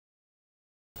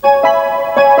You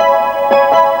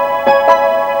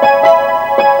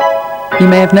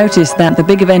may have noticed that the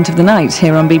big event of the night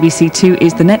here on BBC2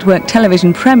 is the network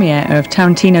television premiere of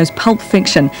Tarantino's Pulp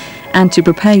Fiction, and to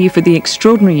prepare you for the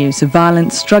extraordinary use of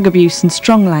violence, drug abuse and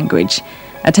strong language,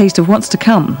 a taste of what's to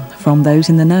come from those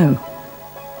in the know.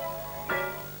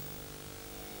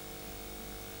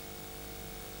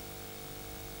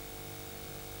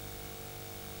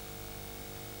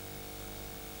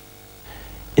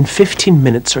 In 15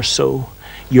 minutes or so,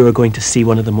 you are going to see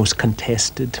one of the most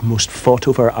contested, most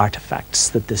fought-over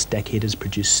artefacts that this decade has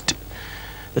produced.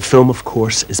 The film, of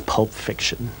course, is Pulp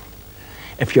Fiction.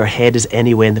 If your head is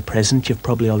anywhere in the present, you've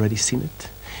probably already seen it.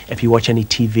 If you watch any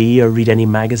TV or read any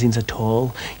magazines at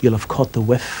all, you'll have caught the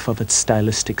whiff of its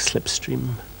stylistic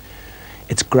slipstream.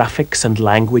 Its graphics and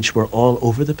language were all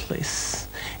over the place.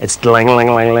 Its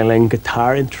dlang-lang-lang-lang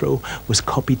guitar intro was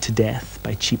copied to death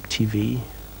by cheap TV.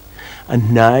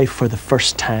 And now, for the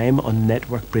first time on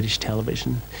network British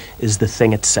television, is the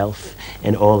thing itself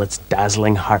in all its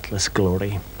dazzling, heartless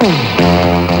glory.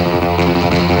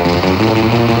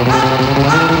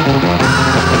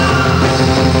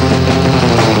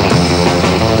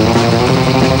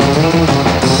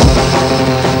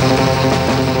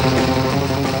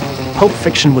 Pulp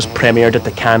Fiction was premiered at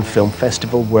the Cannes Film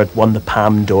Festival, where it won the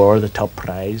Palme d'Or, the top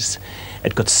prize.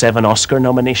 It got 7 Oscar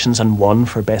nominations and 1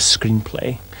 for Best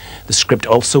Screenplay. The script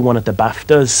also won at the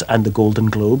BAFTAs and the Golden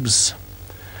Globes.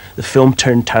 The film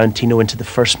turned Tarantino into the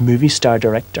first movie star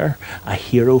director, a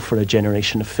hero for a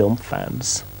generation of film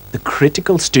fans. The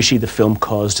critical stushy the film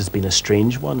caused has been a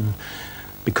strange one.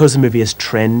 Because the movie is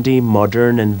trendy,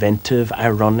 modern, inventive,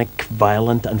 ironic,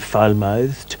 violent and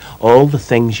foul-mouthed, all the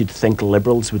things you'd think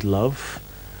liberals would love,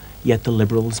 yet the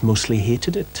liberals mostly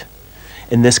hated it.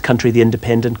 In this country, The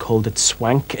Independent called it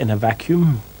swank in a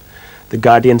vacuum. The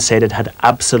Guardian said it had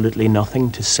absolutely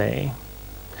nothing to say.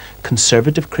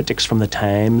 Conservative critics from The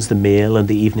Times, The Mail and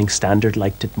The Evening Standard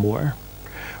liked it more.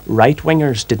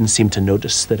 Right-wingers didn't seem to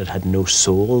notice that it had no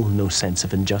soul, no sense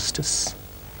of injustice.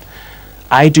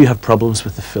 I do have problems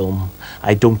with the film.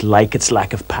 I don't like its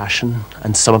lack of passion,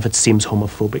 and some of it seems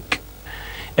homophobic.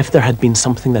 If there had been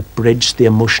something that bridged the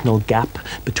emotional gap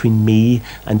between me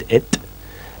and it,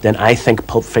 then I think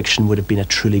Pulp Fiction would have been a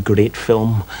truly great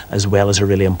film, as well as a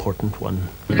really important one.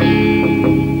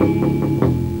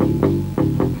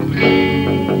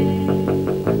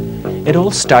 It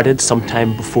all started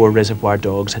sometime before Reservoir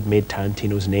Dogs had made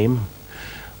Tarantino's name.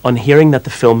 On hearing that the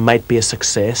film might be a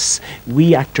success,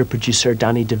 actor-producer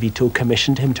Danny DeVito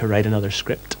commissioned him to write another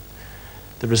script.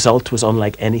 The result was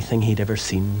unlike anything he'd ever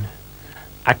seen.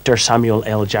 Actor Samuel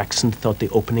L. Jackson thought the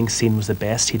opening scene was the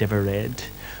best he'd ever read.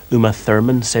 Uma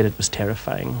Thurman said it was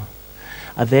terrifying.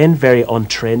 A then very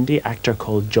on-trendy actor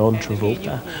called John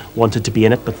Travolta wanted to be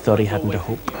in it but thought he hadn't a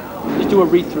hope. Just do a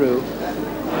read-through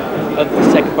of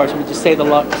the second part, so we just say the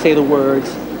words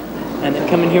and then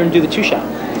come in here and do the two-shot.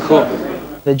 Cool.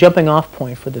 The jumping off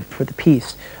point for the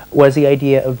piece was the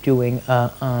idea of doing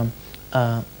a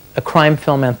crime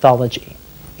film anthology.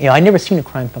 You know, I'd never seen a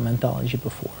crime film anthology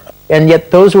before. And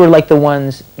yet those were like the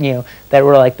ones, you know, that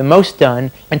were like the most done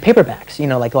in paperbacks, you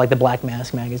know, like the Black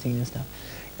Mask magazine and stuff.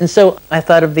 And so I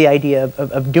thought of the idea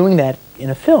of doing that in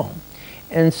a film.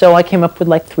 And so I came up with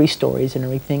like 3 stories and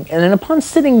everything. And then upon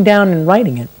sitting down and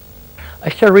writing it, I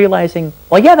started realizing,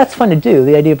 well, yeah, that's fun to do,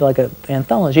 the idea of like an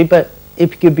anthology, but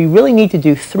it could be really neat to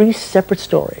do 3 separate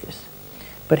stories,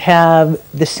 but have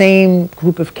the same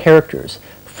group of characters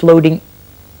floating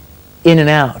in and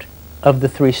out of the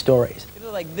 3 stories.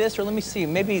 Like this, or let me see,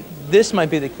 maybe this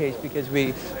might be the case because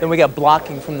we got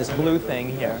blocking from this blue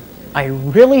thing here. I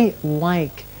really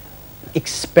like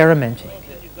experimenting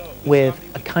with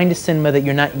a kind of cinema that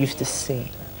you're not used to seeing,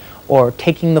 or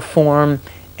taking the form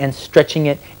and stretching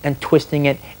it and twisting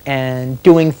it and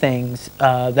doing things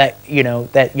that you're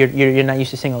not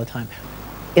used to seeing all the time.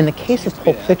 In the case of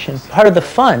Pulp Fiction, part of the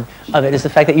fun of it is the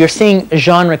fact that you're seeing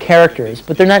genre characters,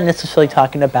 but they're not necessarily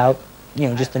talking about, you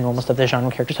know, just the normal stuff that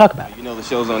genre characters talk about. You know the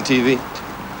show's on TV?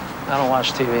 I don't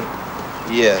watch TV.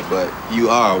 Yeah, but you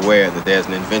are aware that there's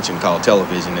an invention called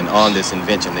television, and on this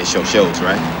invention they show shows,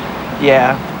 right?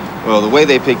 Yeah. Well, the way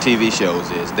they pick TV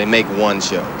shows is they make one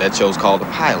show. That show's called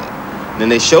a pilot. Then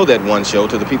they show that one show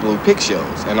to the people who pick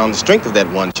shows, and on the strength of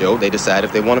that one show, they decide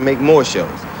if they want to make more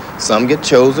shows. Some get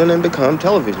chosen and become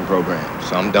television programs.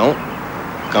 Some don't,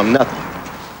 become nothing.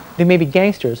 They may be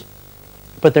gangsters,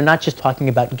 but they're not just talking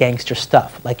about gangster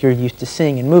stuff like you're used to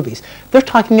seeing in movies. They're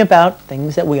talking about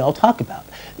things that we all talk about.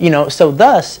 You know, so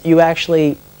thus you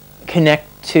actually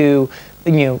connect to,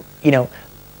 you know,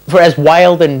 for as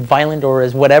wild and violent or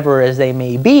as whatever as they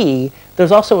may be,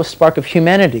 there's also a spark of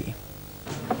humanity.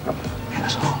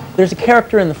 Asshole. There's a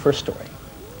character in the first story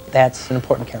that's an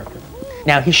important character.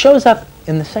 Now, he shows up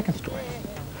in the second story.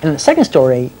 And in the second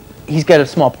story, he's got a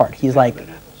small part. He's like,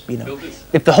 you know,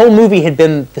 if the whole movie had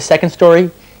been the second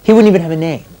story, he wouldn't even have a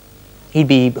name. He'd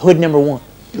be Hood number 1.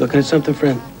 You looking at something,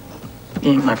 friend?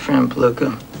 You ain't my friend,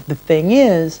 Palooka. The thing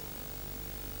is,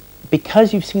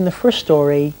 because you've seen the first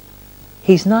story,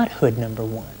 he's not Hood number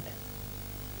 1.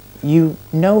 You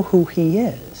know who he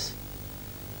is.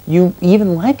 You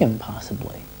even like him,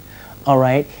 possibly. All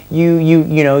right? You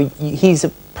know, he's a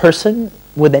person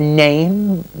with a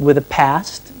name, with a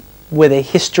past, with a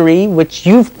history, which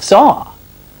you saw.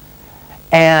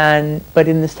 But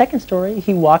in the second story,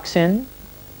 he walks in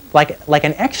like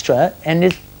an extra and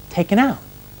is taken out.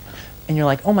 And you're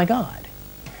like, oh my God.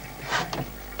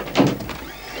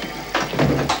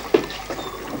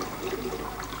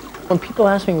 When people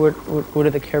ask me where do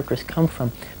the characters come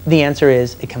from, the answer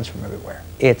is it comes from everywhere.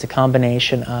 It's a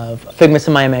combination of figments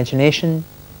of my imagination,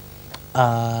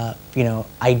 you know,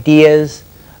 ideas,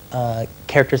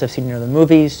 characters I've seen in other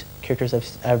movies, characters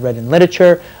I've read in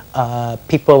literature,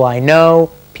 people I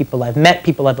know, people I've met,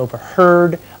 people I've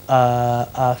overheard,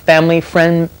 family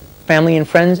and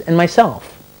friends, and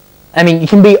myself. I mean, you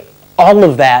can be all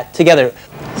of that together.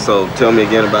 So tell me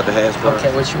again about the hash bar.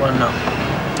 Okay, what you want to know?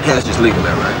 Hash is legal,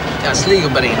 that right? Yeah, it's legal,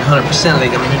 but it ain't 100%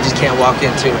 legal. I mean, you just can't walk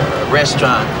into a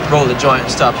restaurant, roll the joint,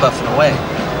 and start puffing away.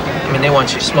 I mean, they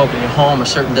want you smoking in your home or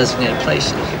certain designated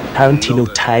places. Tarantino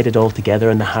tied it all together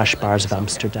in the hash bars of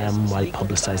Amsterdam while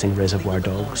publicising Reservoir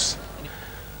Dogs.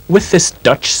 With this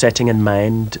Dutch setting in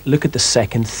mind, look at the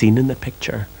second scene in the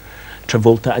picture.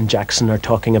 Travolta and Jackson are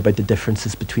talking about the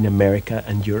differences between America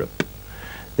and Europe.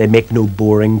 They make no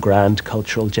boring, grand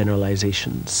cultural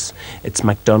generalizations. It's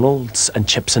McDonald's and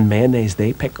chips and mayonnaise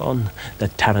they pick on,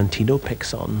 that Tarantino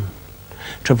picks on.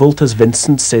 Travolta's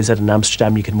Vincent says that in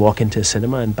Amsterdam you can walk into a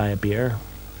cinema and buy a beer.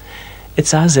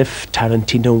 It's as if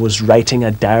Tarantino was writing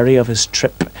a diary of his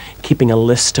trip, keeping a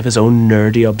list of his own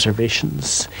nerdy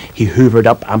observations. He hoovered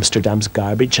up Amsterdam's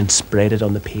garbage and spread it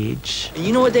on the page.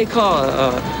 You know what they call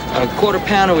a quarter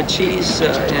pounder with cheese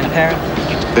in Paris?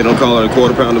 They don't call it a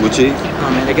quarter pounder with cheese? Oh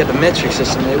man, they got the metric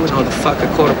system. They wouldn't know what the fuck a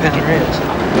quarter pounder is.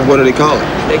 And what do they call it?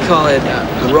 They call it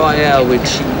Royale with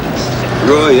cheese.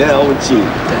 Royale with cheese.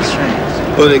 That's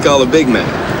right. What do they call a Big Mac?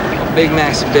 Well, Big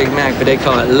Mac's a Big Mac, but they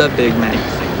call it Le Big Mac.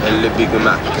 Le Big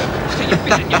Mac.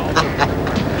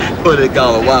 What do they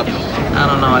call a Whopper? I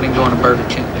don't know, I didn't go on a Burger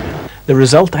King. The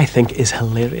result, I think, is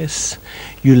hilarious.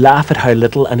 You laugh at how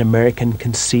little an American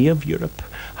can see of Europe,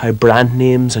 how brand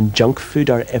names and junk food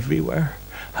are everywhere,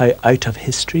 how out of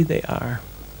history they are.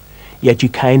 Yet you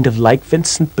kind of like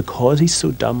Vincent because he's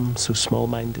so dumb, so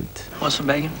small-minded. Want some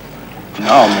bacon?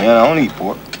 No, man, I don't eat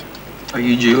pork. Are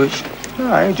you Jewish?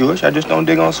 No, I ain't Jewish. I just don't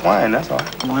dig on swine, that's all.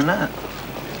 Why not?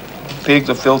 Pigs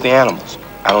are filthy animals.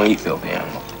 I don't eat filthy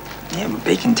animals. Yeah, but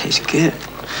bacon tastes good.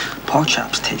 Pork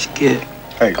chops taste good.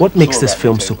 Hey, What makes this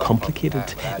film so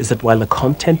complicated is that while the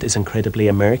content is incredibly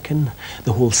American,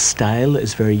 the whole style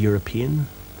is very European.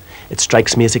 It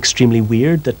strikes me as extremely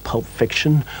weird that Pulp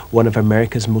Fiction, one of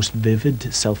America's most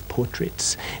vivid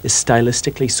self-portraits, is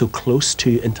stylistically so close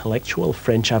to intellectual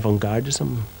French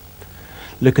avant-gardism.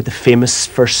 Look at the famous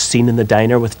first scene in the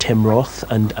diner with Tim Roth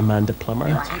and Amanda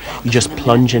Plummer. You just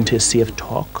plunge into a sea of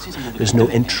talk. There's no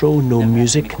intro, no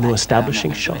music, no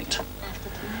establishing shot.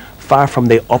 Far from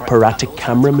the operatic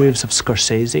camera moves of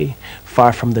Scorsese,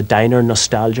 far from the diner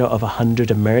nostalgia of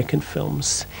 100 American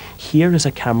films, here is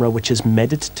a camera which is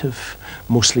meditative,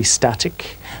 mostly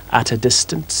static, at a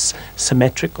distance,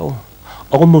 symmetrical,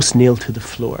 almost nailed to the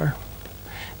floor.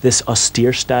 This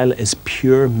austere style is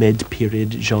pure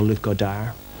mid-period Jean-Luc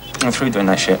Godard. I'm through doing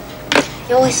that shit.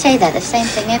 You always say that, the same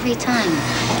thing every time.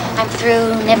 I'm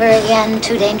through, never again,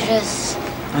 too dangerous.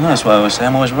 I know, that's what I always say.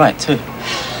 I'm always right, too.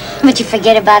 But you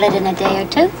forget about it in a day or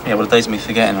two. Yeah, well, the days of me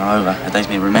forgetting are over. The days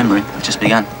of me remembering have just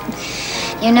begun.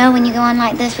 You know when you go on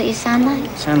like this what you sound like?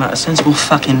 I sound like a sensible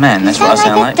fucking man. That's you what I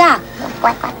sound like. like. A duck.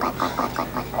 Quack, quack, quack, quack, quack, quack,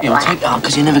 quack. Yeah, well,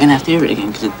 because you're never going to have to hear it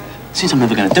again. Because since I'm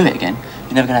never going to do it again,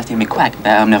 you're never going to have to hear me quack.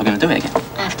 I'm never going to do it again.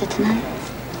 After tonight?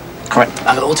 Correct.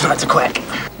 I've got all tonight to quack.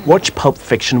 Watch Pulp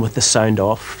Fiction with the sound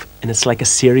off, and it's like a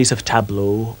series of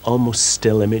tableaux, almost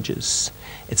still images.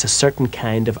 It's a certain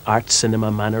kind of art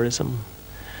cinema mannerism.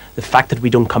 The fact that we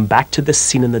don't come back to this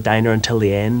scene in the diner until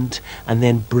the end, and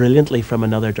then brilliantly from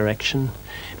another direction,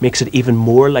 makes it even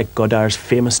more like Godard's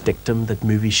famous dictum that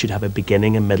movies should have a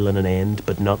beginning, a middle, and an end,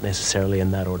 but not necessarily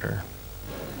in that order.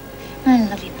 I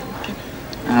love you, Pumpkin.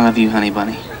 I love you, honey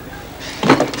bunny.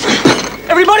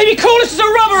 Everybody be cool, this is a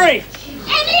robbery!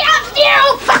 Any of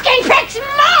you fucking pricks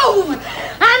move!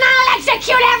 And I'll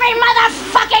execute every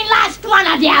motherfucking last one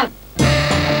of you!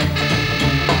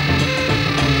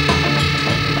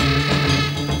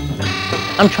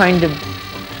 I'm trying to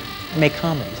make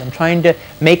comedies. I'm trying to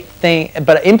make things,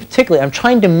 but in particular, I'm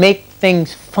trying to make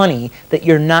things funny that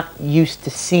you're not used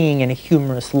to seeing in a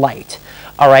humorous light.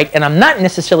 All right, and I'm not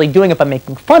necessarily doing it by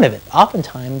making fun of it.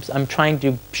 Oftentimes, I'm trying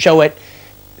to show it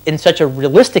in such a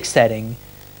realistic setting,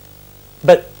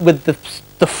 but with the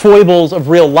foibles of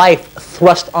real life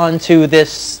thrust onto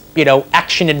this, you know,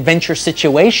 action-adventure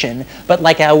situation, but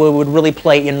like how it would really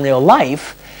play in real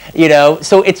life, you know,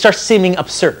 so it starts seeming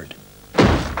absurd.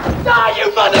 Ah,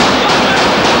 you motherfucker!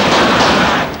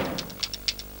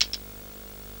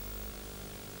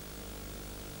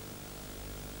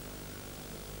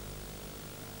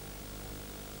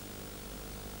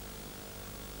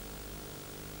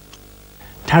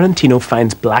 Tarantino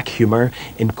finds black humour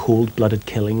in cold-blooded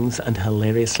killings and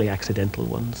hilariously accidental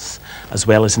ones, as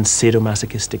well as in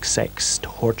sadomasochistic sex,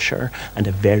 torture, and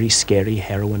a very scary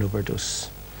heroin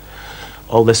overdose.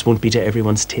 All this won't be to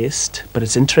everyone's taste, but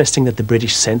it's interesting that the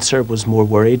British censor was more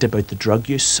worried about the drug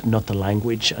use, not the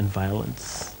language and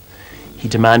violence. He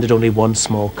demanded only one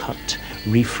small cut,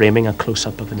 reframing a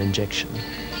close-up of an injection.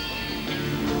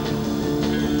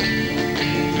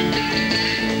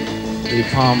 The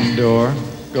Palme d'Or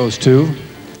goes to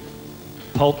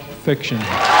Pulp Fiction.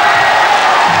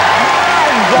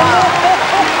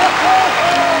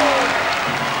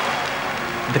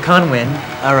 The Conwin,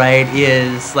 all right,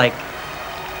 is like,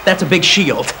 that's a big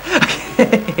shield.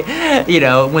 You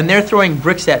know, when they're throwing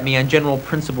bricks at me on general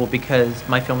principle because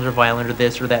my films are violent or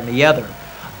this or that and the other,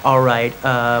 all right,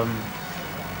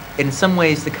 in some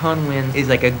ways the Conwin is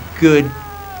like a good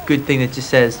thing that just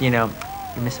says, you know,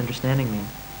 you're misunderstanding me.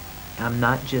 I'm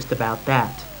not just about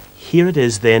that. Here it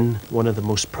is then, one of the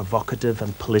most provocative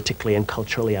and politically and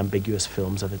culturally ambiguous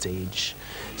films of its age.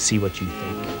 See what you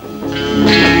think.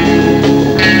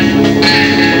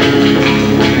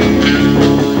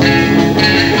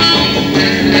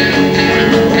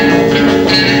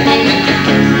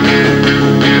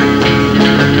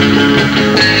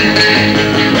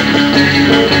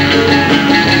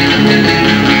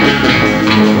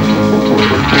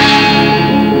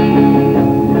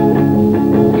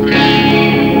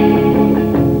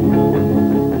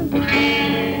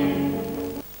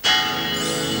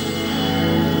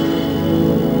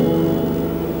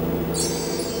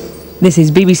 This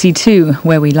is BBC2,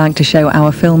 where we like to show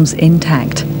our films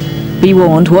intact. Be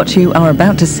warned, what you are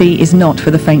about to see is not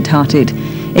for the faint-hearted.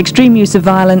 Extreme use of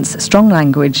violence, strong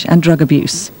language and drug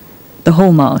abuse. The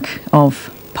hallmark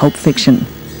of Pulp Fiction.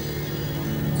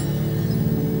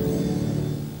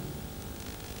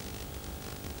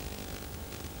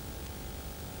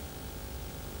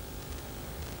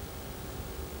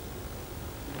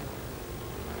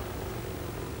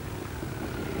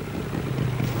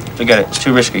 Forget it, it's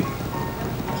too risky.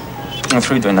 I'm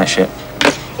through doing that shit.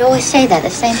 You always say that, the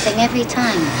same thing every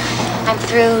time. I'm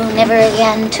through, never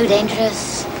again, too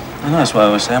dangerous. I know, that's what I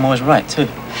always say. I'm always right, too.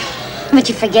 But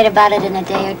you forget about it in a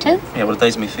day or two. Yeah, well, the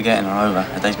days of me forgetting are over.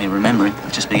 The days of me remembering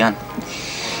have just begun.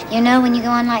 You know when you go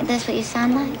on like this what you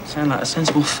sound like? I sound like a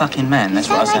sensible fucking man, that's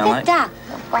what I sound like. You sound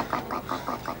like a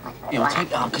duck. Yeah, I'll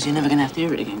take it. Because you're never going to have to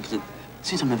hear it again. Because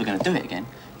since I'm never going to do it again,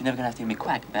 you're never going to have to hear me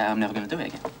quack that I'm never going to do it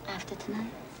again. After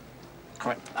tonight?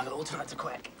 Correct. I've got all tonight to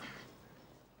quack.